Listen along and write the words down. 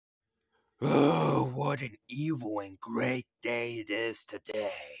Oh, what an evil and great day it is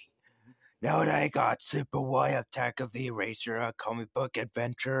today. Now that I got Super Y Attack of the Eraser, a comic book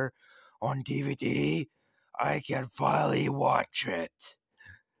adventure on DVD, I can finally watch it.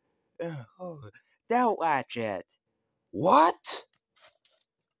 Oh, don't watch it. What?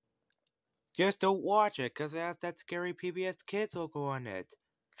 Just don't watch it, because it has that scary PBS Kids logo on it.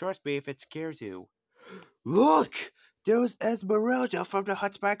 Trust me if it scares you. Look! There's Esmeralda from the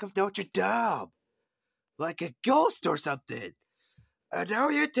Hunchback of Notre Dame! Like a ghost or something! And now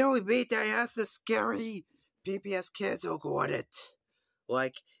you're telling me that it has the scary PBS Kids logo on it.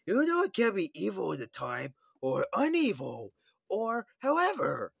 Like, you know it can be evil at the time, or unevil, or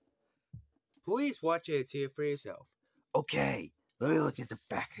however. Please watch it and see it for yourself. Okay, let me look at the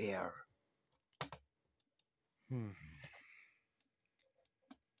back here.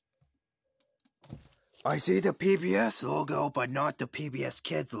 I see the PBS logo, but not the PBS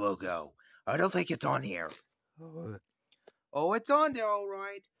Kids logo. I don't think it's on here. Oh, it's on there,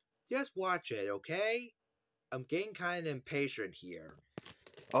 alright. Just watch it, okay? I'm getting kind of impatient here.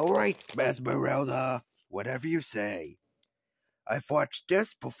 Alright, Esmeralda, whatever you say. I've watched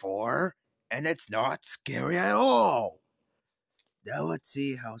this before, and it's not scary at all. Now let's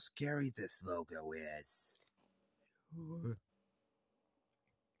see how scary this logo is.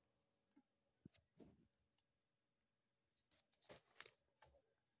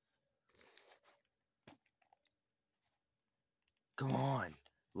 Come on,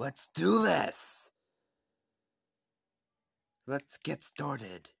 let's do this. Let's get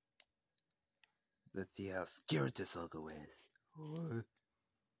started. Let's see how scary this logo is.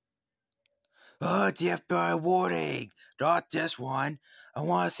 Oh, it's the FBI warning! Not this one. I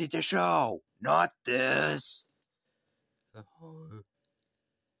want to see the show. Not this.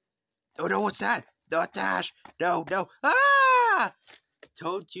 Oh no, what's that? Not Dash! No, no. Ah!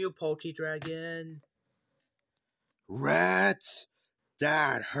 Told you, Pokey Dragon. Rats!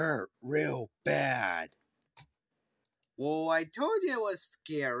 That hurt real bad. Well, I told you it was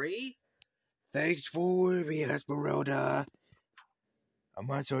scary. Thanks for me, Esmeralda. I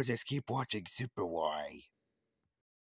might as well just keep watching Super Y.